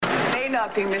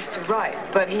not be Mr. Right,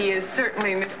 but he is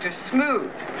certainly Mr.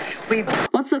 Smooth.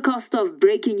 What's the cost of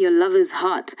breaking your lover's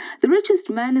heart? The richest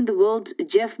man in the world,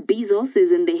 Jeff Bezos,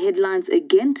 is in the headlines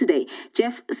again today.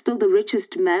 Jeff, still the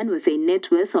richest man with a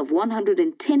net worth of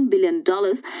 $110 billion,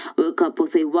 woke up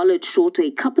with a wallet short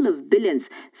a couple of billions,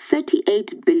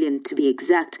 $38 billion to be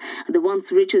exact. The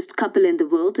once richest couple in the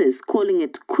world is calling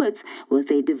it quits with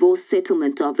a divorce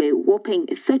settlement of a whopping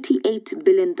 $38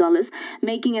 billion,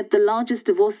 making it the largest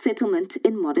divorce settlement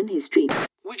in modern history.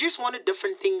 We just wanted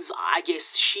different things, I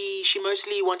guess. She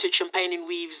mostly wanted champagne and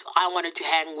weaves. I wanted to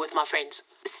hang with my friends.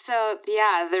 So,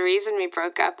 yeah, the reason we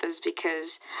broke up is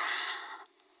because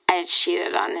I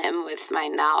cheated on him with my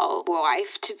now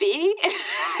wife-to-be.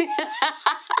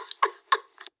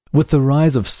 With the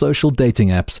rise of social dating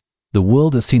apps, the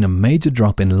world has seen a major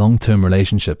drop in long-term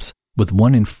relationships, with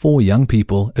 1 in 4 young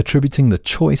people attributing the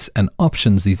choice and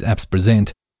options these apps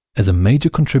present as a major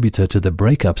contributor to the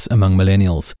breakups among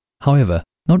millennials. However,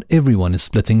 not everyone is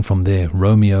splitting from their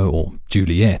Romeo or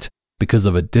Juliet because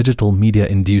of a digital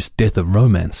media-induced death of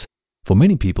romance. For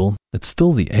many people, it's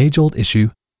still the age-old issue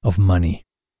of money.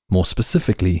 More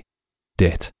specifically,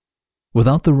 debt.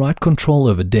 Without the right control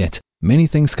over debt, many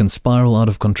things can spiral out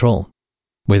of control.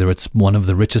 Whether it's one of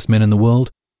the richest men in the world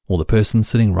or the person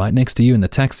sitting right next to you in the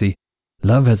taxi,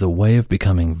 love has a way of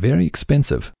becoming very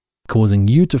expensive, causing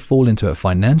you to fall into a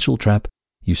financial trap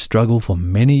you struggle for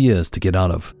many years to get out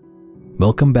of.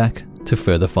 Welcome back to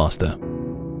Further Faster.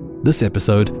 This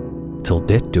episode, Till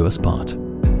Debt Do Us Part.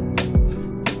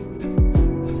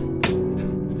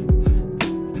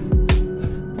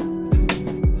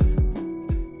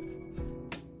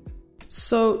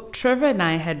 So Trevor and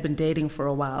I had been dating for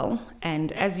a while,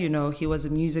 and as you know, he was a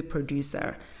music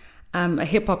producer, a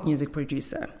hip-hop music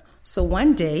producer. So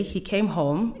one day he came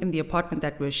home in the apartment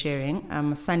that we're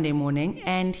sharing, Sunday morning,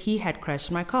 and he had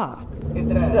crashed my car.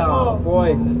 Oh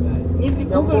boy. Into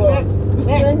Google Maps.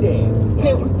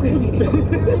 Yo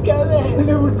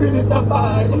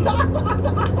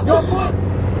boy.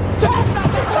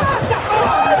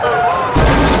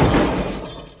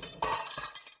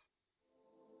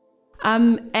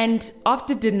 And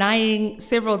after denying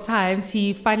several times,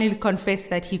 he finally confessed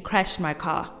that he crashed my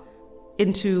car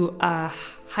into a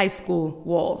high school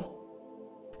wall.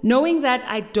 Knowing that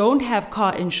I don't have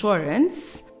car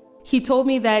insurance, he told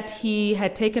me that he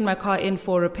had taken my car in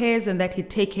for repairs and that he'd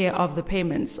take care of the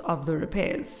payments of the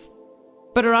repairs.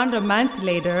 But around a month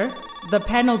later, the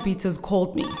panel beaters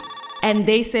called me and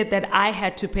they said that I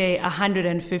had to pay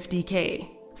 $150K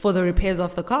for the repairs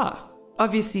of the car.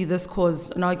 Obviously, this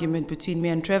caused an argument between me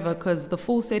and Trevor because the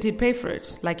fool said he'd pay for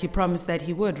it, like he promised that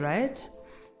he would, right?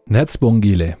 That's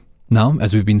Bongile. Now,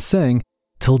 as we've been saying,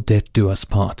 till debt do us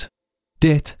part.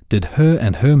 Debt did her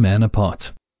and her man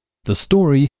apart. The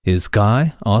story is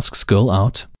guy asks girl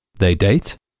out, they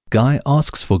date, guy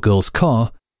asks for girl's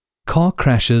car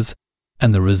crashes,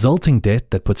 and the resulting debt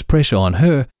that puts pressure on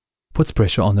her puts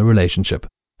pressure on the relationship,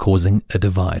 causing a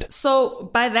divide.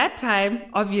 So by that time,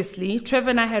 obviously,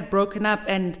 Trevor and I had broken up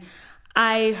and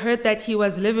I heard that he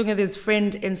was living with his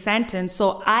friend in Sandton,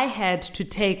 so I had to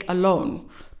take a loan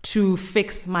to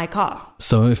fix my car.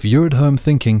 So if you're at home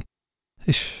thinking,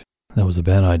 ish, that was a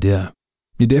bad idea,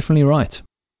 you're definitely right.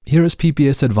 Here is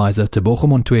PPS advisor Tebogo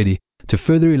Montwedi to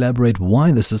further elaborate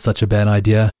why this is such a bad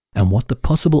idea and what the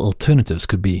possible alternatives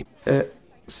could be.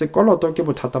 Sekoloto ke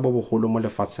bothata bo bogolo mo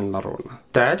lefatsheng la rona.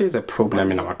 That is a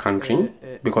problem in our country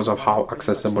because of how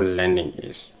accessible lending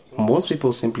is. Most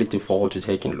people simply default to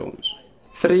taking loans.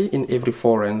 3 in every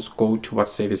 4 rands go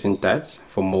towards servicing debts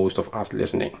for most of us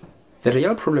listening. The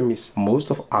real problem is most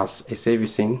of us are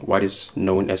servicing what is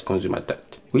known as consumer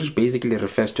debt, which basically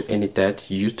refers to any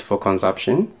debt used for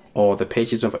consumption or the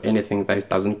purchase of anything that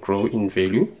doesn't grow in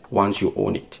value once you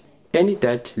own it. Any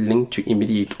debt linked to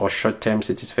immediate or short-term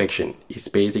satisfaction is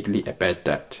basically a bad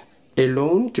debt. A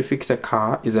loan to fix a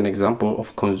car is an example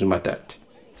of consumer debt.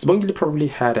 Sibongile probably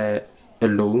had a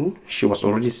loan she was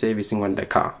already servicing on the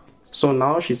car. So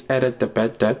now she's added the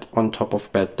bad debt on top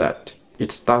of bad debt.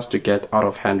 It starts to get out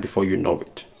of hand before you know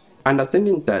it.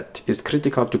 Understanding debt is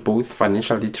critical to both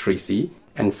financial literacy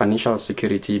and financial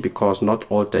security because not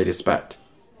all debt is bad.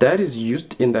 Debt is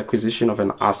used in the acquisition of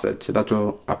an asset that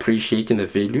will appreciate in the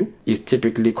value is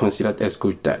typically considered as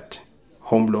good debt.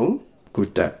 Home loan,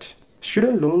 good debt.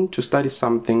 Student loan to study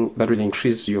something that will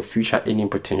increase your future earning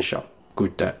potential,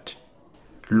 good debt.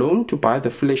 Loan to buy the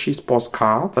flashy sports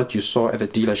car that you saw at the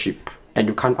dealership and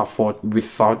you can't afford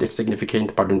without a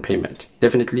significant balloon payment.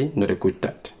 Definitely not a good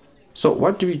debt. So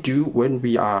what do we do when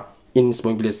we are in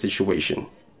Sibongile's situation?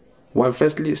 Well,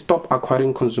 firstly, stop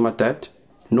acquiring consumer debt.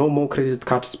 No more credit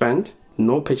card spend.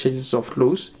 no purchases of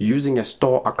clothes using a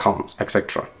store account,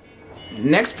 etc.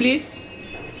 Next, please.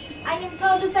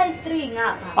 Angimthola size 3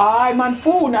 ngapha. Hayi man,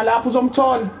 funa lapho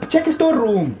uzomthola. Check the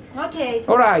storeroom. Okay.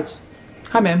 All right.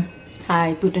 Hi, ma'am.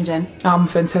 Hi, Putunjan. I'm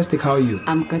fantastic. How are you?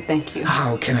 I'm good, thank you.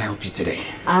 How can I help you today?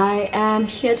 I am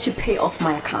here to pay off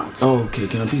my account. Okay,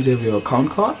 can I please have your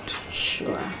account card?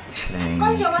 Sure. Thank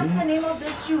Konje, what's the name of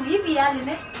this shoe? Iviali,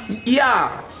 ne?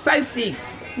 Yeah, size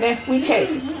 6. Ne, we check.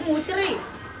 3.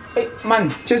 Hey,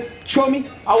 man, just show me.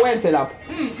 I'll answer up.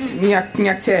 Nyak.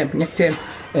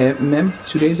 Ma'am,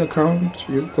 today's account,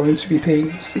 you're going to be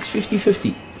paying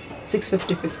 650.50.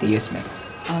 650.50? Yes, ma'am.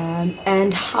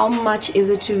 And how much is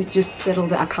it to just settle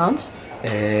the account?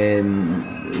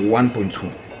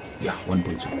 1.2. Yeah,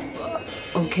 1.2.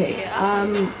 Okay.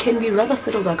 Can we rather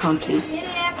settle the account, please?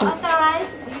 Authorize.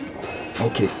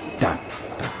 Okay, done.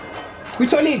 We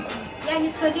told it. Yeah,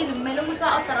 you told it.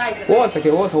 Authorize. What's?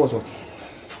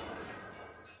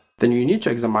 Then you need to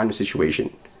examine your situation.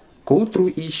 Go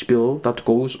through each bill that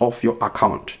goes off your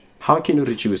account. How can you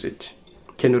reduce it?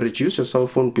 Can you reduce your cell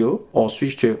phone bill or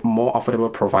switch to a more affordable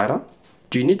provider?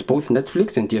 Do you need both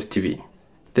Netflix and DSTV?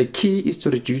 The key is to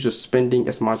reduce your spending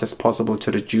as much as possible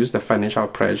to reduce the financial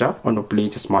pressure on your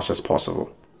plate as much as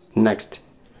possible. Next,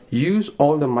 use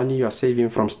all the money you are saving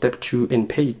from step 2 and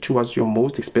pay it towards your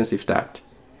most expensive debt,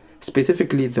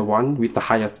 specifically the one with the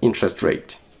highest interest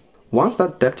rate. Once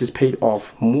that debt is paid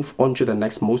off, move on to the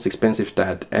next most expensive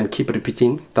debt and keep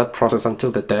repeating that process until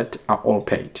the debt are all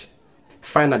paid.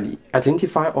 Finally,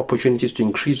 identify opportunities to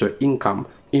increase your income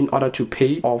in order to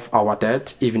pay off our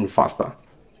debt even faster.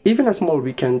 Even a small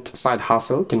weekend side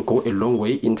hustle can go a long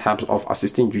way in terms of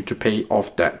assisting you to pay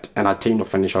off debt and attain your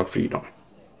financial freedom.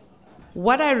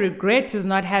 What I regret is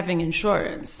not having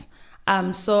insurance.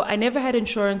 So I never had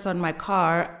insurance on my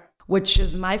car, which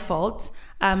is my fault.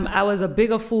 I was a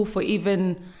bigger fool for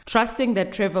even trusting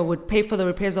that Trevor would pay for the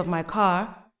repairs of my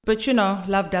car. But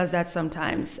love does that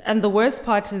sometimes. And the worst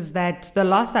part is that the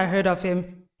last I heard of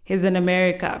him, he's in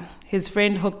America. His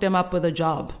friend hooked him up with a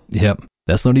job. Yep,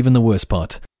 that's not even the worst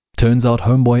part. Turns out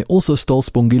Homeboy also stole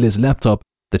Spongile's laptop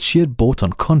that she had bought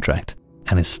on contract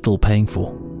and is still paying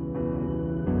for.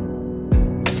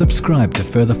 Subscribe to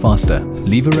Further Faster,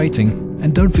 leave a rating,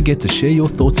 and don't forget to share your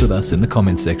thoughts with us in the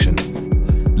comments section.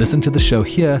 Listen to the show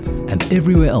here and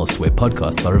everywhere else where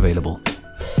podcasts are available.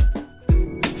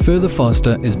 Further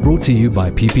Faster is brought to you by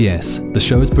PPS. The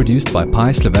show is produced by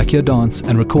Pi Slovakia Dance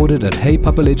and recorded at Hey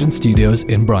Papa Legend Studios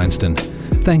in Bryanston.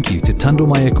 Thank you to Tando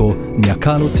Mayeko,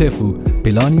 Nyakalo Tefu,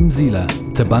 Pilani Mzila,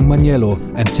 Tabang Manyelo,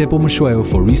 and Tsepo Mashweo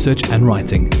for research and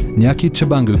writing. Nyaki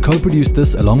Chabangu co-produced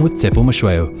this along with Tsepo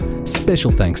Mashweo.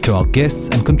 Special thanks to our guests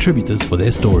and contributors for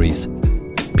their stories.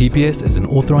 PPS is an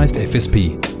authorized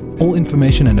FSP. All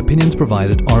information and opinions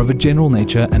provided are of a general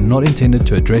nature and not intended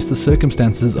to address the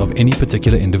circumstances of any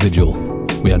particular individual.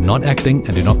 We are not acting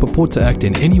and do not purport to act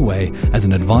in any way as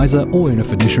an advisor or in a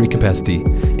fiduciary capacity.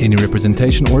 Any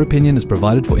representation or opinion is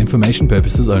provided for information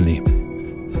purposes only.